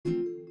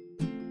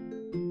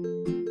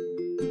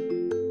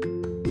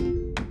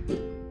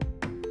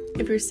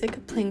If you're sick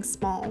of playing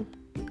small,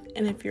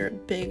 and if you're a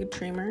big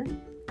dreamer,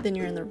 then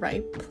you're in the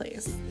right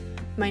place.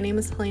 My name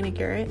is Helena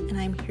Garrett, and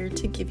I'm here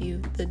to give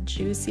you the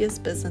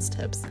juiciest business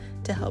tips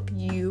to help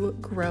you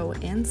grow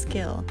and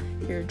scale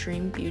your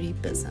dream beauty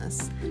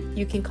business.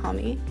 You can call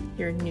me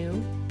your new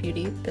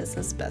beauty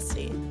business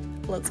bestie.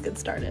 Let's get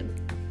started.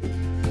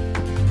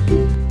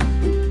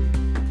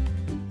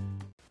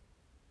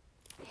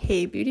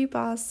 Hey beauty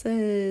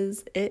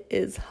bosses, it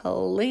is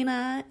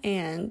Helena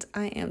and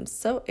I am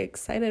so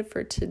excited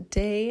for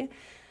today.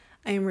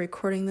 I am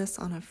recording this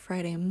on a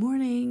Friday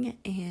morning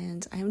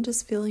and I'm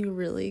just feeling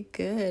really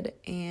good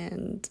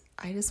and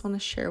I just want to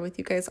share with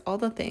you guys all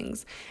the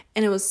things.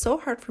 And it was so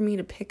hard for me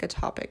to pick a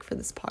topic for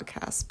this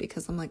podcast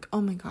because I'm like,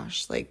 oh my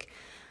gosh,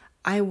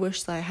 I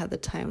wish that I had the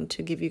time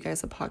to give you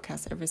guys a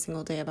podcast every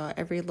single day about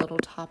every little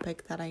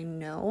topic that I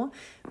know,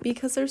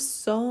 because there's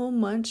so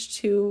much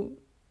to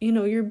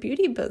your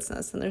beauty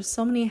business, and there's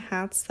so many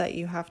hats that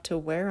you have to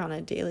wear on a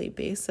daily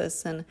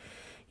basis and,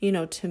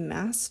 to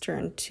master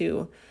and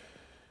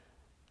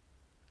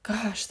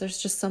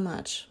there's just so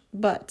much.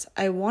 But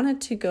I wanted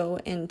to go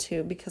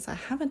into, because I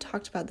haven't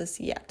talked about this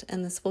yet,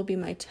 and this will be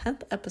my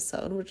 10th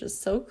episode, which is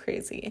so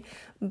crazy,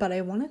 but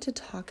I wanted to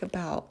talk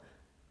about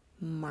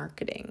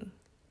marketing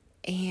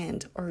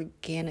and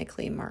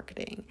organically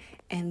marketing.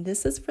 And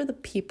this is for the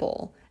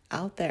people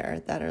out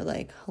there that are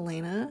like,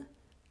 Helena,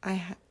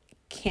 I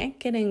can't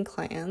get in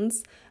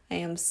clients. I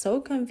am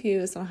so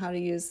confused on how to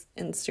use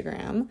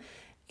Instagram,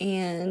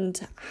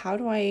 and how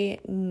do I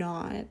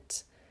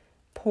not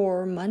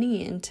pour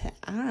money into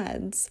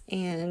ads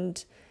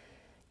and,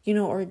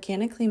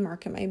 organically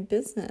market my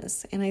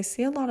business. And I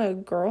see a lot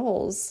of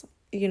girls,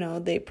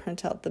 they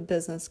print out the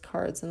business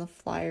cards and the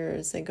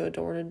flyers, they go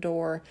door to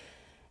door.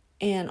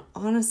 And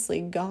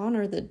honestly, gone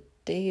are the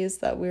days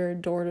that we were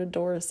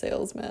door-to-door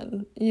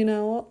salesmen,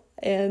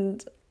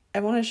 and I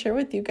want to share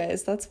with you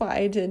guys, that's what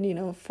I did,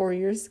 4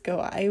 years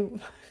ago.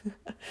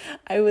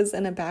 I was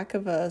in the back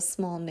of a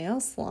small nail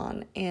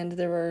salon, and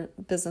there were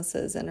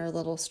businesses in our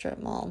little strip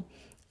mall.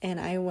 And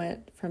I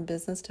went from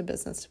business to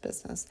business to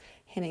business,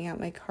 handing out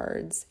my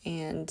cards,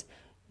 and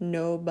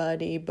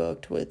nobody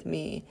booked with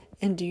me.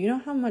 And do you know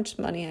how much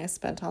money I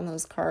spent on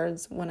those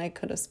cards when I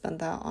could have spent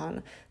that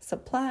on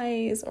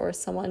supplies or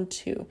someone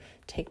to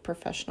take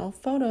professional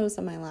photos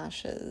of my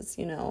lashes,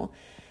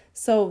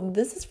 So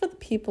this is for the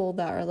people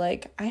that are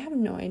like, I have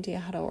no idea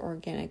how to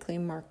organically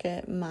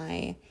market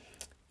my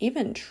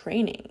even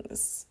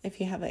trainings, if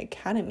you have an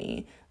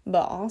academy,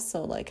 but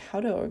also how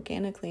to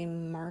organically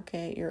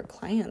market your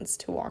clients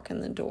to walk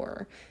in the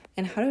door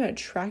and how to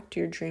attract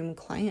your dream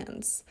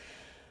clients.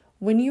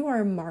 When you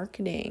are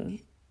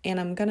marketing, and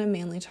I'm going to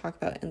mainly talk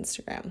about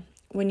Instagram,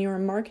 when you are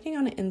marketing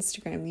on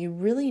Instagram, you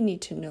really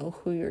need to know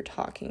who you're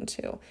talking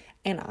to.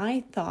 And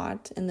I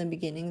thought in the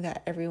beginning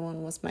that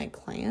everyone was my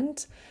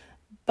client,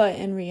 but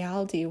in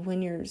reality,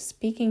 when you're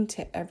speaking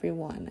to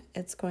everyone,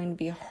 it's going to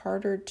be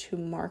harder to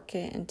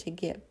market and to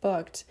get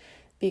booked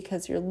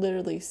because you're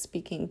literally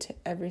speaking to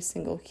every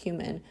single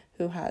human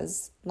who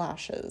has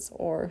lashes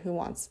or who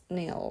wants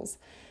nails.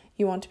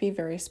 You want to be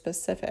very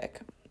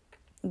specific.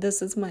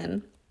 This is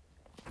when,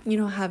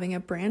 having a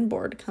brand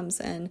board comes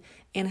in,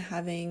 and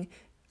having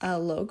a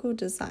logo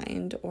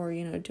designed, or,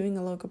 doing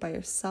a logo by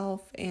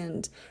yourself,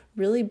 and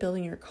really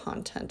building your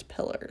content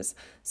pillars.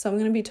 So I'm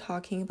going to be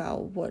talking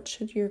about what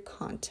should your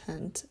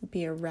content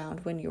be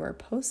around when you are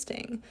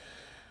posting.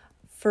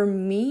 For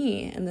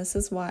me, and this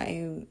is why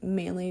I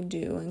mainly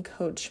do and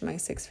coach my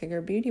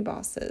six-figure beauty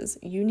bosses,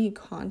 you need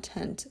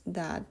content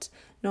that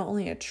not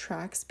only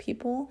attracts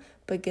people,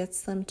 but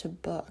gets them to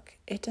book.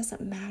 It doesn't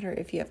matter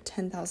if you have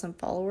 10,000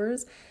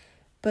 followers,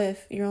 but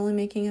if you're only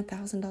making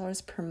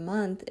 $1,000 per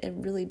month, it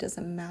really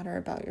doesn't matter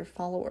about your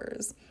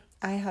followers.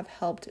 I have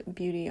helped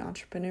beauty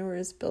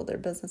entrepreneurs build their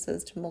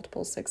businesses to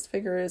multiple six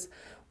figures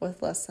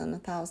with less than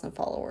 1,000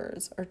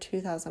 followers or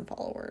 2,000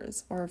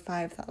 followers or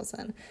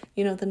 5,000.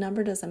 The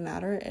number doesn't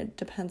matter. It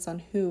depends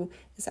on who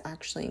is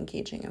actually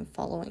engaging and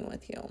following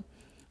with you.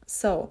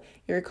 So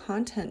your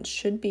content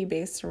should be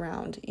based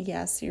around,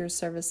 yes, your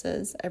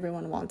services.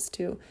 Everyone wants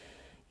to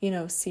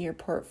see your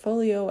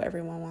portfolio.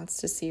 Everyone wants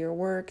to see your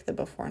work, the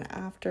before and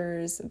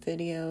afters,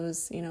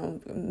 videos,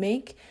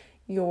 make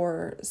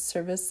your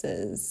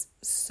services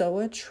so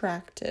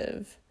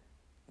attractive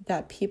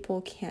that people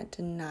can't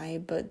deny,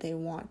 but they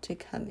want to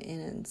come in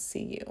and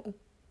see you.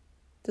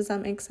 Does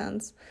that make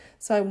sense?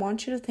 So I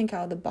want you to think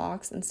out of the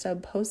box. Instead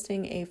of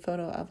posting a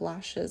photo of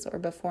lashes or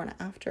before and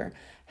after,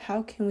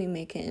 how can we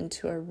make it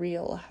into a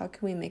reel? How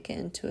can we make it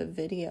into a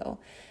video?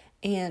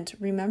 And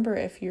remember,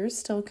 if you're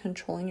still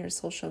controlling your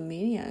social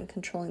media and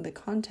controlling the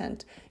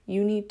content,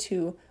 you need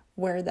to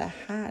wear the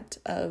hat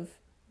of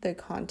the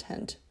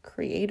content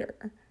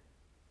creator.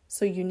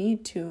 So you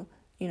need to,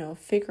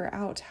 figure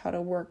out how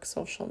to work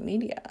social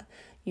media.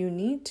 You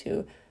need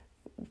to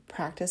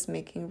practice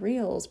making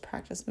reels,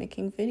 practice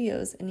making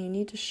videos, and you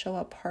need to show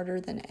up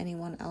harder than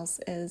anyone else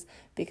is,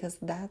 because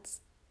that's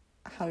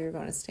how you're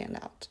going to stand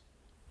out.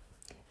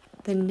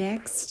 The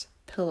next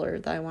pillar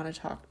that I want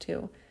to talk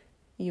to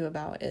you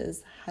about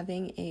is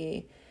having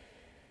a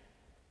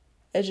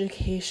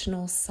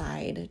educational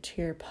side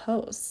to your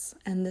posts.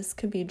 And this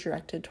could be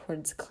directed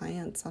towards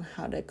clients on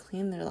how to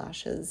clean their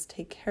lashes,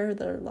 take care of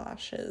their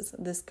lashes.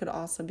 This could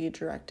also be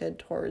directed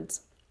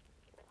towards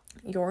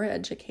your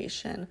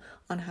education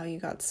on how you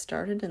got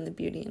started in the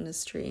beauty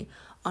industry,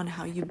 on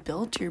how you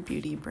built your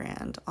beauty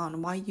brand,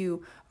 on why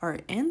you are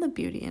in the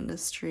beauty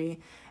industry.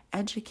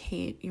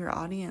 Educate your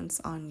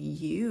audience on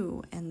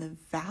you and the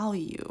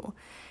value.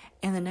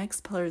 And the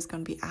next pillar is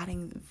going to be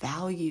adding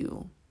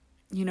value.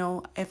 You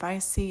know, if I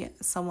see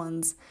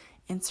someone's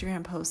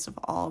Instagram post of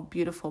all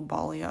beautiful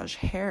balayage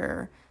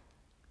hair,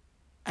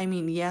 I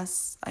mean,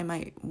 yes, I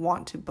might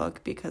want to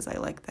book because I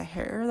like the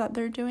hair that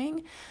they're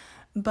doing,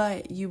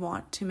 but you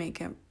want to make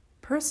it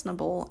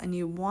personable and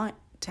you want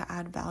to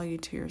add value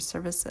to your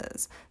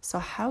services. So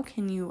how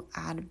can you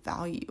add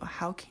value?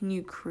 How can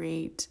you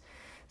create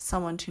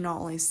someone to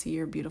not only see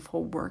your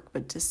beautiful work,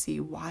 but to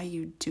see why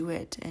you do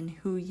it and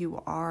who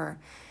you are?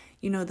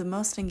 You know, the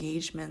most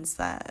engagements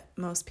that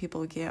most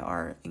people get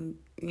are,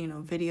 you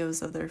know,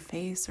 videos of their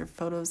face or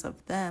photos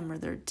of them or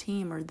their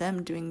team or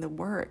them doing the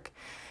work.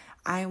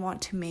 I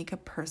want to make a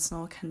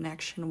personal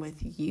connection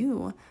with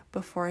you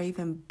before I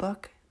even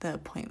book the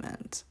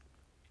appointment.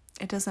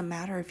 It doesn't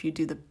matter if you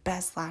do the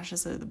best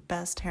lashes or the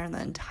best hair in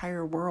the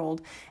entire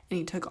world and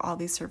you took all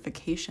these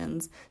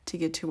certifications to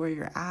get to where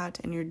you're at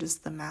and you're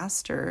just the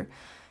master.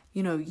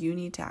 You know, you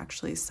need to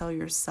actually sell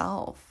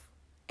yourself,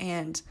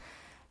 and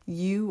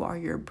you are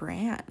your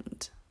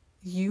brand.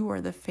 You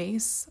are the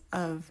face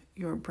of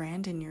your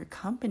brand and your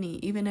company,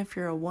 even if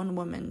you're a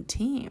one-woman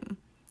team.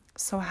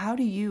 So how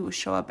do you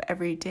show up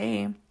every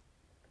day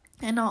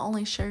and not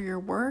only share your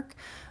work,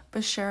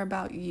 but share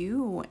about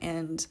you?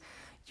 And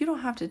you don't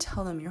have to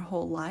tell them your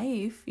whole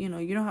life. You know,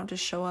 you don't have to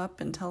show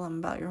up and tell them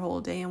about your whole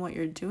day and what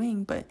you're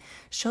doing, but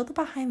show the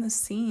behind the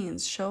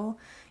scenes. Show,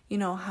 you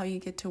know, how you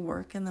get to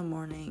work in the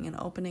morning and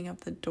opening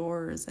up the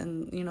doors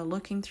and, you know,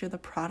 looking through the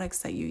products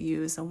that you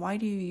use and why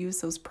do you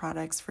use those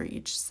products for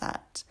each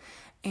set.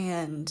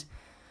 And,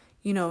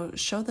 you know,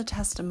 show the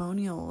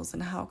testimonials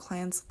and how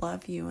clients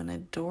love you and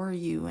adore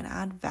you and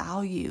add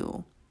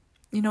value.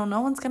 You know,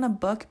 no one's going to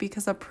book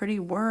because of pretty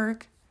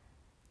work.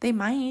 They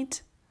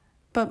might,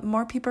 but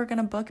more people are going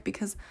to book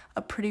because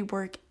of pretty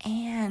work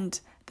and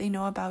they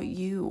know about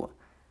you.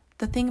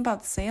 The thing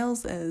about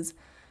sales is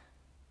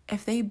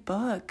if they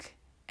book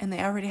and they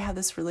already have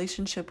this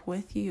relationship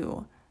with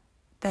you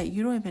that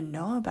you don't even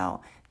know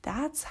about,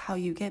 that's how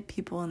you get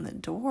people in the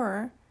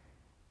door.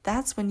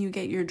 That's when you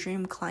get your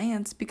dream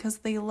clients because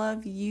they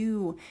love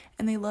you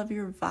and they love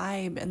your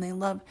vibe and they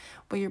love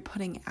what you're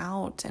putting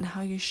out and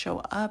how you show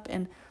up.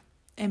 And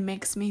it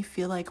makes me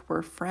feel like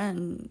we're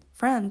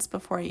friends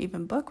before I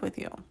even book with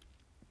you.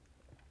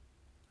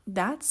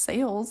 That's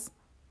sales.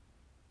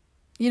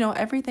 You know,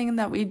 everything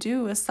that we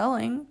do is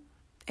selling.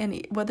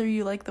 And whether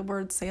you like the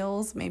word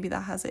sales, maybe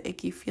that has an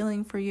icky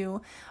feeling for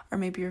you, or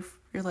maybe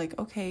you're like,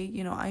 okay,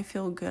 you know, I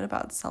feel good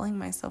about selling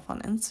myself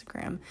on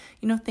Instagram.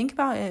 You know, think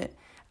about it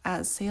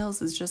as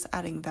sales is just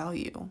adding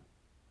value.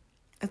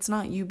 It's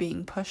not you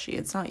being pushy.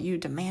 It's not you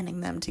demanding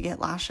them to get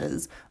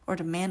lashes or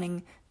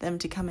demanding them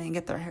to come in and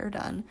get their hair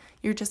done.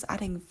 You're just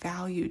adding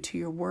value to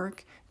your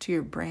work, to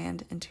your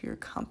brand, and to your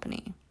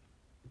company.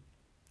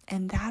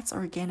 And that's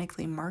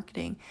organically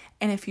marketing.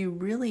 And if you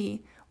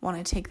really want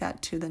to take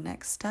that to the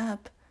next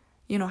step,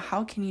 you know,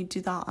 how can you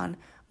do that on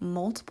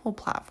multiple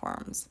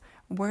platforms?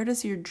 Where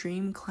does your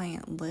dream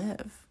client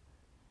live?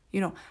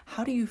 You know,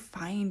 how do you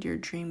find your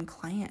dream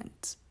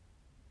client?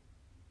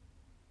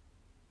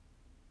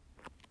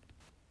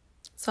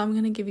 So I'm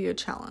going to give you a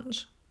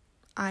challenge.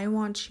 I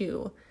want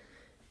you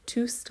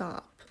to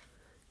stop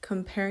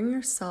comparing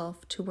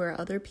yourself to where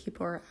other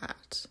people are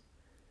at,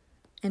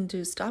 and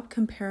to stop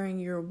comparing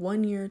your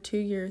 1 year, 2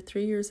 year,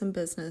 3 years in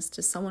business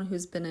to someone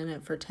who's been in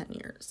it for 10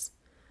 years.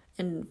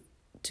 And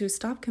to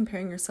stop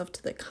comparing yourself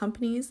to the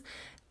companies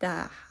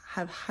that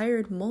have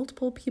hired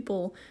multiple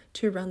people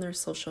to run their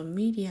social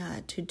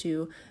media, to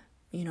do,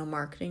 you know,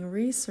 marketing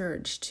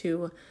research,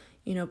 to,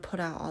 you know, put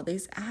out all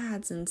these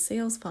ads and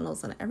sales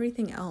funnels and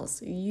everything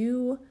else.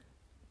 You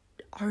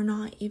are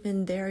not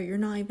even there. You're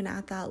not even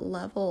at that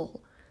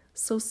level.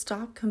 So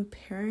stop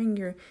comparing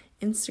your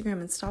Instagram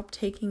and stop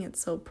taking it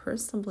so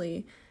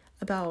personally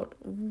about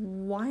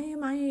why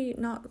am I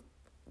not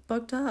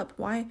booked up?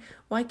 Why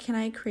can't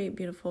I create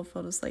beautiful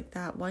photos like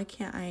that? Why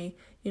can't I,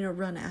 you know,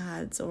 run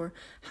ads? Or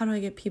how do I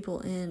get people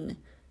in?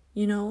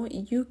 You know,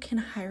 you can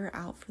hire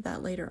out for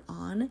that later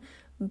on,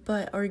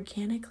 but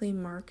organically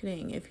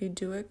marketing, if you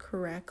do it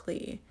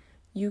correctly,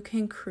 you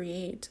can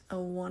create a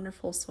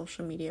wonderful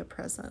social media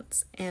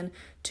presence. And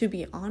to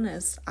be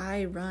honest,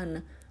 I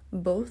run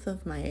both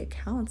of my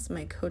accounts,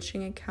 my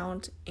coaching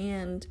account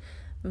and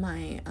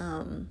my,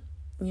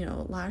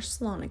 lash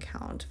salon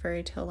account,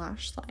 Fairy Tale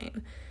Lash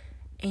Line.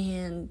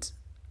 And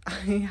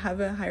I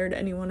haven't hired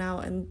anyone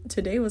out. And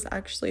today was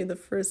actually the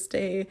first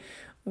day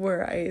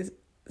where I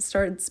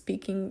started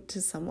speaking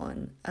to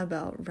someone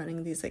about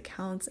running these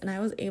accounts. And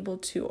I was able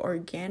to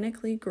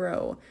organically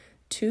grow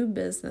 2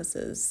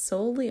 businesses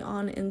solely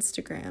on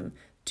Instagram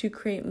to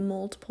create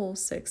multiple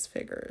 6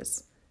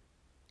 figures.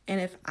 And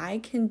if I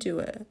can do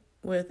it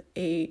with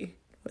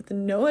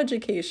no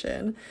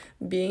education,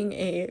 being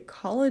a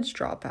college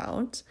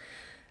dropout,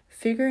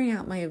 figuring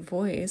out my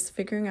voice,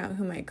 figuring out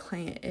who my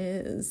client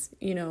is,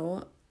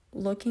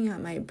 looking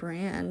at my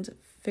brand,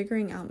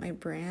 figuring out my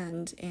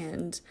brand,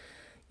 and,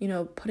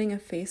 putting a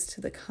face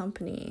to the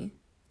company,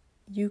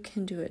 you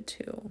can do it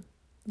too.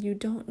 You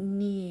don't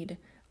need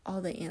all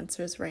the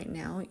answers right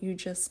now. You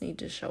just need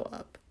to show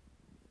up.